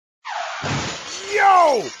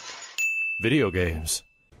Yo! Video games.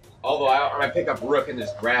 Although I might pick up Rook and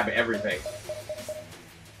just grab everything.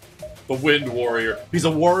 The Wind Warrior. He's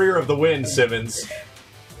a warrior of the wind, Simmons.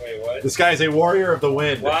 Wait, what? This guy is a warrior of the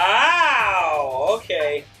wind. Wow!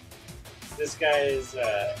 Okay. This guy is,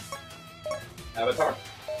 Avatar?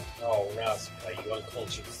 Oh, Nazca, you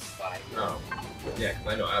uncultured spy. No. Yeah,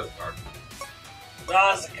 because I know Avatar.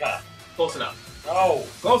 Nazca! Close enough. Oh!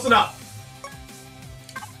 Close enough!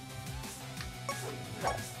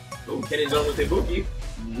 Ooh, Kenny's on with Ibuki.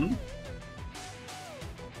 Mm-hmm.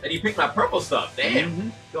 And you picked my purple stuff.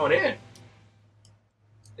 Damn. Going in.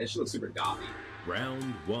 And she looks super gothy. Round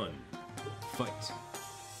 1. Fight.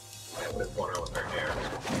 Man, what is going on with her hair?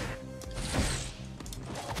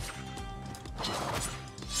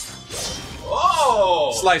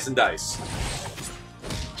 Oh! Slice and dice.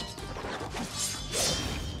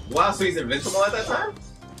 Wow, so he's invincible at that time?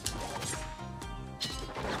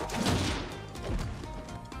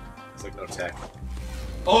 It's like no tech.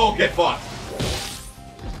 Oh, get fucked!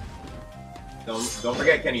 Don't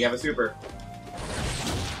forget, Kenny, you have a super.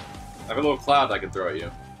 I have a little cloud I can throw at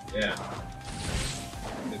you. Yeah.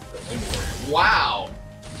 Wow!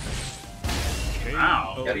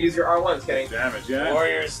 Wow. Gotta use your R1s, Kenny. Damage, yeah.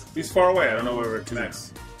 Warriors. He's far away. I don't know where it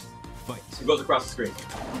connects. Fight. It goes across the screen.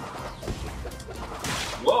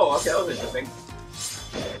 Whoa, okay, that was interesting.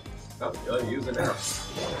 Oh, you're using it now.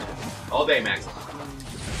 All day, Max.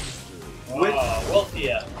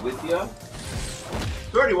 Wilthia. With you?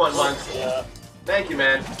 31 months. Yeah. Thank you,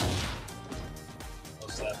 man.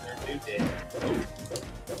 What's that? Their new day.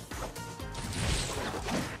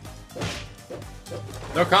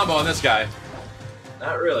 No combo on this guy.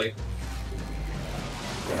 Not really.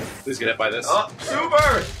 Please get hit by this. Oh,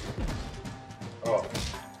 super! Oh.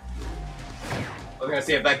 I was gonna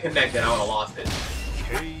see if that connected, I would've lost it.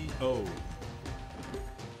 KO.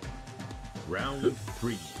 Round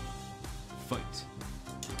 3. Fight.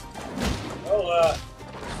 Oh,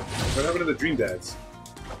 What happened to the Dream Dads?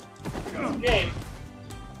 game.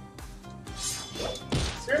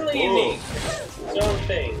 Certainly unique. Its own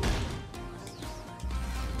thing.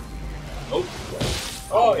 Oh.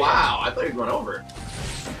 Oh, yeah. Wow, I thought he was going over.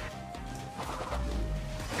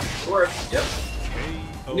 Works. Yep.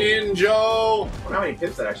 KO. Ninja! I wonder how many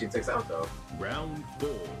pips that actually takes out, though. Round 4.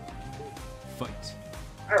 Fight.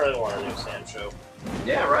 I really want a new Sancho.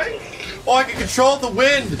 Yeah, right? Oh, I can control the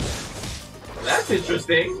wind! That's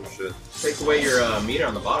interesting. Oh, shit. Takes away your meter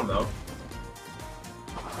on the bottom, though.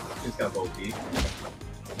 He's got OP.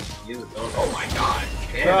 Oh my god.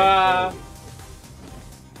 Damn it.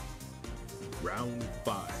 Round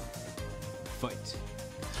 5. Fight.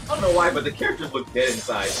 I don't know why, but the characters look dead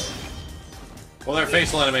inside. Well, their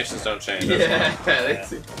facial animations don't change. That's Yeah,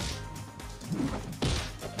 that's it.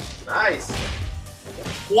 Nice.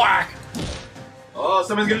 Whack! Oh,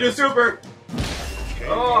 someone's gonna do super.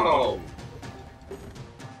 Oh.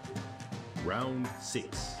 Round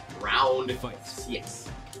 6. Round Fight. 6.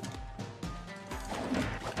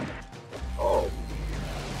 Oh.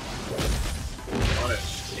 What a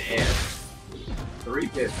damn. 3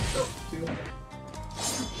 pips. Oh, 2.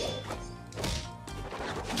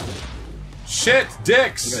 Shit, I was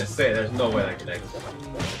dicks! gonna say, there's no way that connects.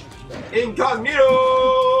 Incognito!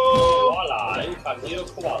 Koala. Incognito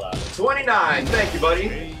koala. 29. Thank you,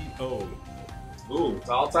 buddy. KO. Ooh, it's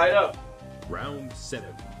all tied up. Round 7.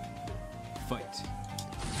 Fight.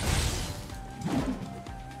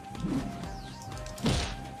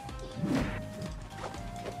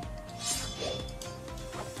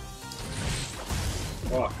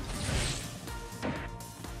 Fuck.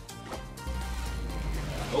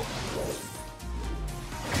 Oh.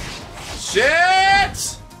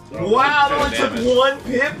 Shit! Wow, that only Damn took it. 1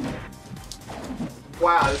 pip?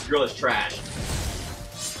 Wow, this girl is trash.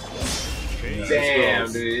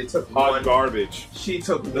 Damn, dude, it took Hot 1. garbage. She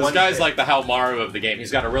took 1. This guy's pip. like the Halmaru of the game.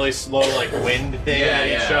 He's got a really slow, like, wind thing Yeah, that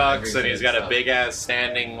he yeah, chucks, and everything he's got a stuff. big-ass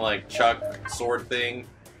standing, like, chuck sword thing.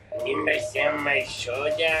 Understand my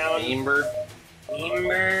showdown. Ember.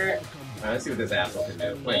 Ember. Alright, let's see what this asshole can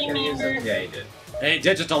do. Wait, can he use it? Yeah, he did. Hey,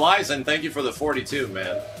 Digitalizen, thank you for the 42,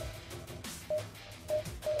 man.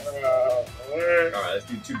 Alright, let's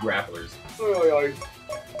do 2 grapplers.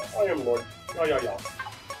 I am Lord. Yeah.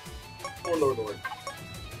 Lord.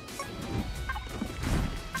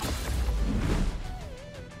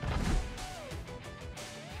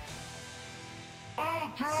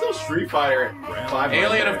 Still Street Fighter. 5 Alien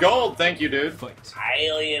right of there. Gold, thank you, dude. Fight.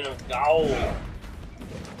 Alien of gold.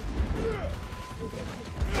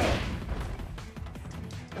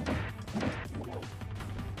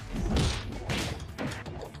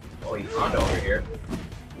 Oh, he's Honda over here.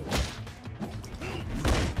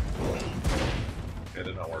 it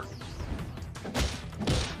did not work.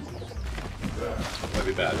 That'd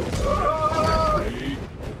be bad.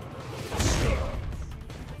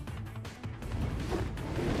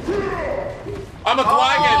 I'm a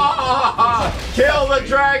Thwagon! Kill the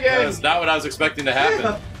dragon! That's not what I was expecting to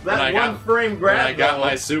happen. That one frame grab. When I got though.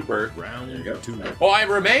 my super. Round 2. Oh, I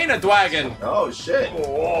remain a Thwagon! Oh shit!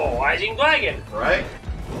 Oh, Rising Dragon. Right?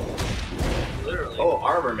 Literally. Oh,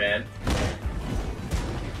 armor, man.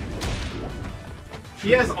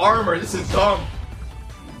 He has armor. This is dumb.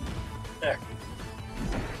 There.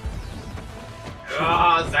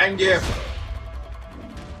 Ah, Zangief.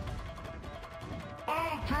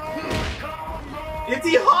 It's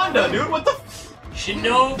the Honda, dude. What the?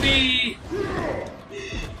 Shinobi!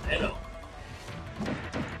 Hello.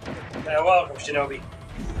 Welcome, Shinobi.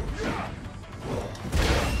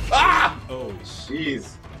 Ah! Oh,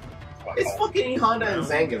 Jeez. It's fucking Honda and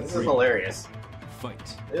Zangief. This is hilarious.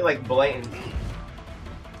 fight. They're like blatant.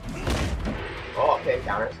 Oh, okay,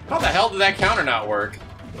 counters. How the hell did that counter not work?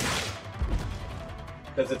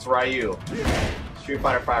 Because it's Ryu. Street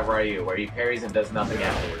Fighter V Ryu, where he parries and does nothing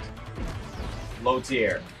afterwards. Low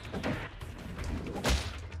tier.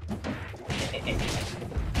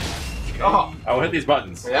 Oh! I'll hit these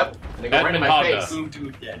buttons. Yep. And they go right in my Honda.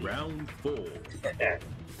 face. Round 4.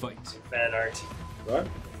 Fight. Fan art. What?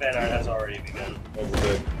 Fan art has already begun. Oh, was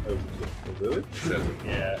it? Oh, really?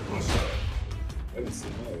 Yeah. I didn't see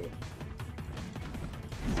that.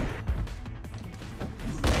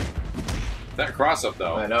 That cross up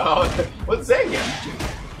though. I know. What's Zangief?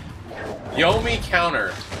 Yomi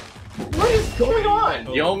counter. What is going on?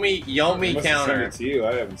 Yomi I must have sent counter. it to you.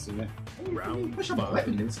 I haven't seen it. Round Push a 5.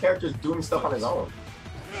 button. This character's doing stuff on his own.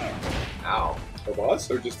 Ow. A boss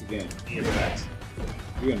or just a game? DMX.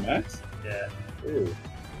 You and Max? Yeah. Ooh.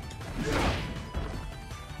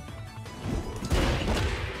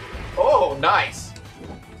 Oh, nice.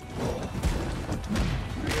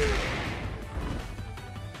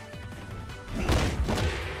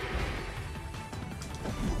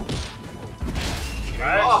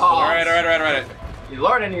 Right? Alright. You're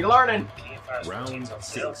learning, you're learning. Round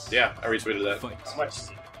 6. Yeah, I retweeted that. Fight. How much is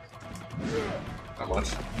he? How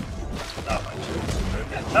much? Not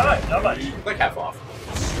much. Not much, not much. Like half off.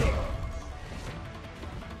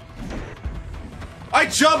 I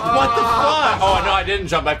jumped! What the fuck? Oh, no, I didn't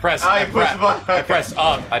jump. I pressed. Ah, you pushed the button. I pressed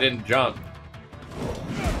up. I didn't jump.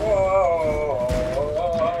 Whoa.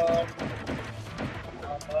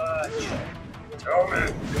 How much? Tell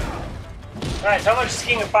me. Alright, how much is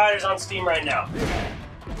King of Fighters on Steam right now?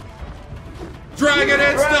 Dragon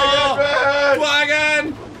install! Dragon!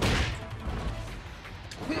 Wagon!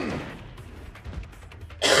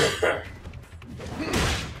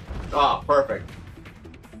 Oh, perfect.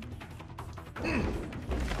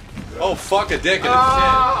 Oh, fuck a dick in a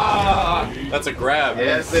Ah! chin. That's a grab.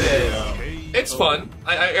 Yes, it is. It's fun.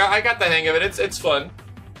 I got the hang of it. It's fun.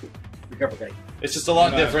 Be careful, Kenny. It's just a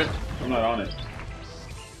lot different. I'm not on it.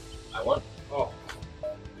 I won. Oh.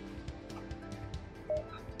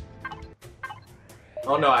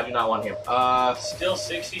 Oh no, I do not want him. Still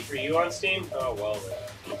 60 for you on Steam? Oh, well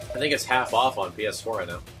then. I think it's half off on PS4 right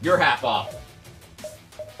now. You're half off.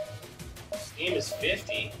 Steam is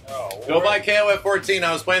 50. Oh, Go buy KOF 14.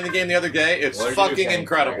 I was playing the game the other day. It's What did you fucking say?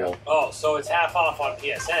 incredible. Oh, so it's half off on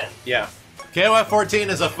PSN. Yeah. KOF 14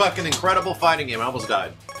 is a fucking incredible fighting game. I almost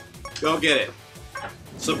died. Go get it.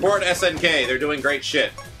 Support SNK. They're doing great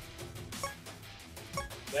shit.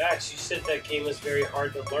 Max, you said that game was very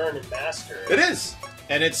hard to learn and master. It is.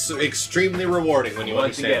 And it's extremely rewarding when you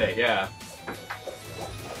Once you understand get it, yeah.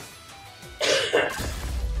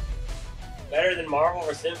 Better than Marvel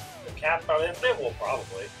vs. Capcom Infinite? Well,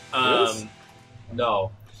 probably.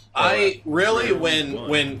 No. I really,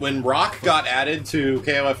 when Rock got added to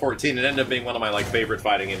KOF 14, it ended up being one of my favorite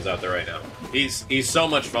fighting games out there right now. He's so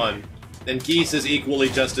much fun, and Geese is equally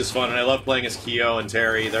just as fun. And I love playing as Kyo and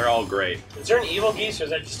Terry. They're all great. Is there an evil geese or is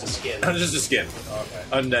that just a skin? It's just a skin. Okay.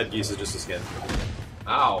 Undead Geese is just a skin.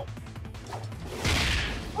 Ow.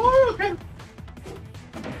 Oh, okay.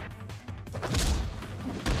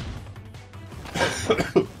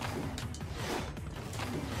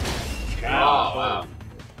 Oh, wow.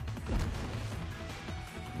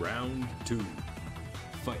 Round 2.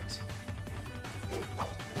 Fight.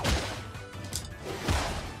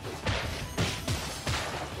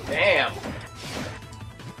 Damn.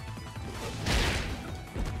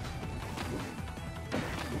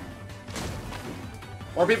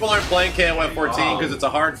 More people aren't playing KOF 14 because it's a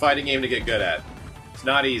hard fighting game to get good at. It's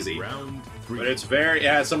not easy. Round 3. But it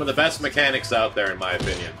has some of the best mechanics out there, in my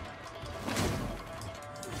opinion.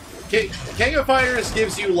 King of Fighters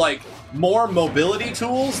gives you, more mobility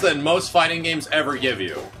tools than most fighting games ever give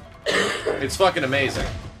you. It's fucking amazing.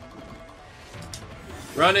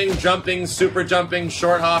 Running, jumping, super jumping,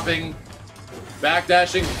 short hopping,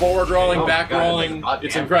 backdashing, forward rolling, Oh back my God, rolling. that's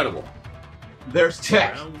It's goddamn. incredible. There's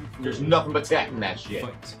tech. Round There's four. nothing but tech in that shit.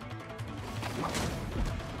 Fight.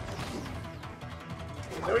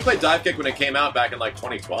 We played Dive Kick when it came out back in like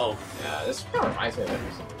 2012. Yeah, this kind of reminds me of it.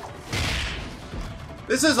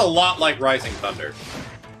 This is a lot like Rising Thunder.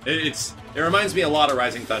 It reminds me a lot of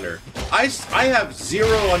Rising Thunder. I have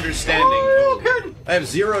zero understanding. Oh, good. I have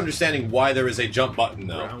zero understanding why there is a jump button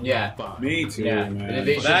though. Round Yeah. five. Me too, Yeah, man.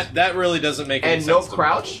 innovation. That really doesn't make any And sense. no to me.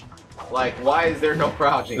 crouch? Like, why is there no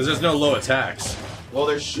crouching? Because there's no low attacks. Well,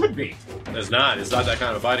 there should be. There's not. It's not that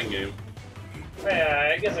kind of fighting game.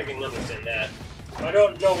 Yeah, I guess I can understand that. I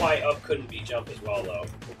don't know why up couldn't be jump as well, though.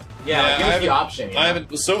 Yeah, give I us the haven't- option. You know? I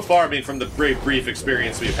haven't so far. I mean, from the brief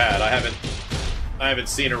experience we've had, I haven't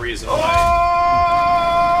seen a reason Oh! why.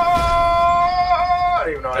 I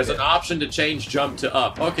don't even know. There's an option to change jump to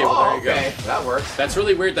up. Okay, well Oh, there you go. okay. That works. That's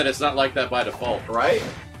really weird that it's not like that by default. Right?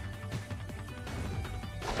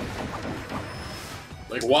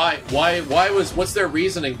 Like, what's their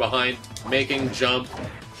reasoning behind making jump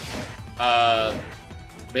a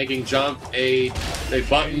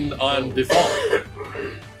button on default?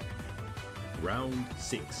 Round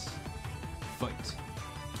 6. Fight.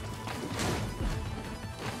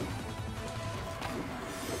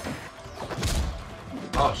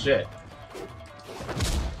 Oh, shit.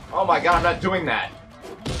 Oh my god, I'm not doing that.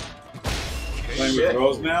 Playing Shit. with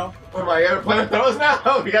throws now? Oh my god, we're playing with throws now?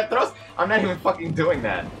 Oh, we got throws? I'm not even fucking doing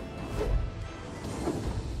that.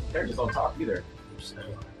 Characters don't talk either.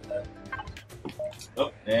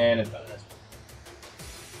 Oh, and it's done.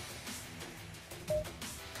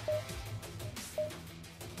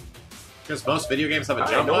 Because most video games have a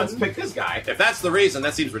Alright, jump no one's button. picked this guy. If that's the reason,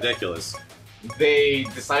 that seems ridiculous. They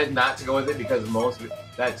decided not to go with it because most of it,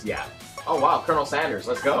 that's, yeah. Oh wow, Colonel Sanders,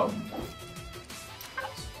 let's go.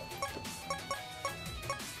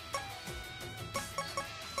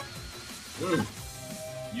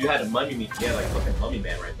 You had a mummy me, yeah, like fucking mummy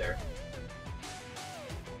man right there.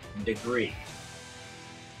 Degree.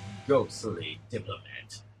 Ghostly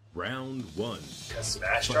diplomat. Round 1. Because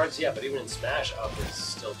Smash charts, yeah, but even in Smash, up is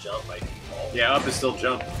still jump by default. Yeah, up is still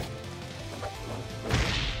jump.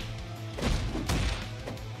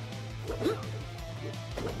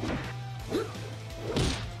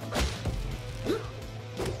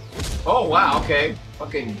 Oh wow, okay.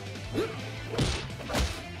 Fucking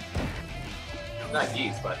not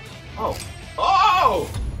geese, but oh.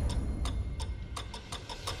 Oh!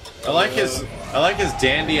 I like his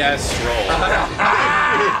dandy ass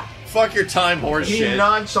stroll. Fuck your time horse He shit.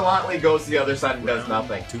 nonchalantly goes to the other side and does Round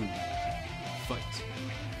nothing. 2. Fight.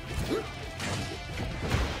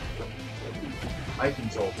 I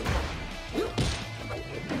control him.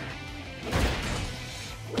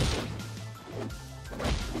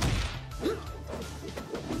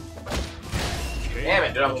 Damn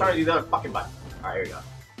it, dude, I'm trying to do the other fucking button. Alright, here we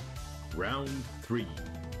go. Round 3.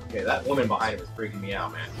 Okay, that woman behind him is freaking me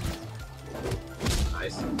out, man.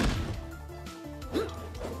 Nice.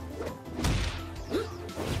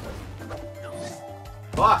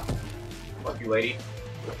 Fuck! Fuck you, lady.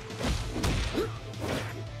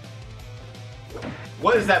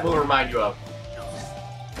 What does that move remind you of?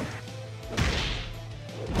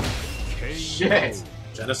 Shit!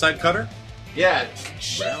 Genocide cutter? Yeah.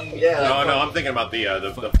 Round Yeah. No, no, I'm thinking about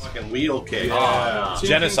the fucking wheel kick. Oh, no.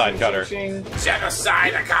 Genocide cutter.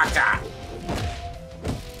 Genocide cutter!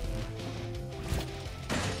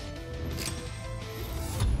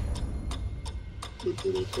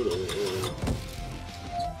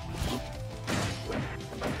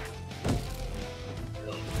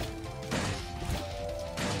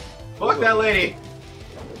 Fuck that lady!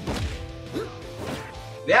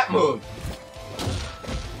 That move!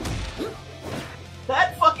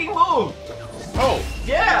 That fucking move! Oh,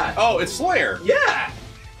 Yeah! oh, it's Slayer. Yeah!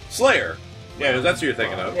 Slayer. Yeah, that's what you're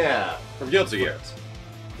thinking of. Yeah. From Guilty Gear.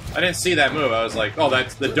 I didn't see that move. I was like, oh,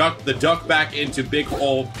 that's the duck. The duck back into big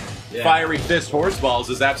old Yeah. fiery fist horse balls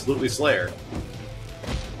is absolutely Slayer.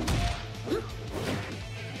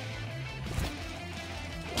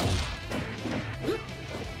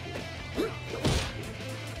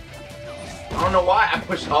 I don't know why I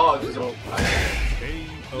pushed. Oh, because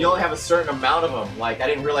you only have a certain amount of them. Like, I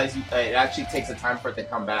didn't realize it actually takes a time for it to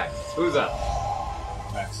come back. Who's up?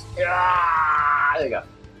 Max. Ah, there you go.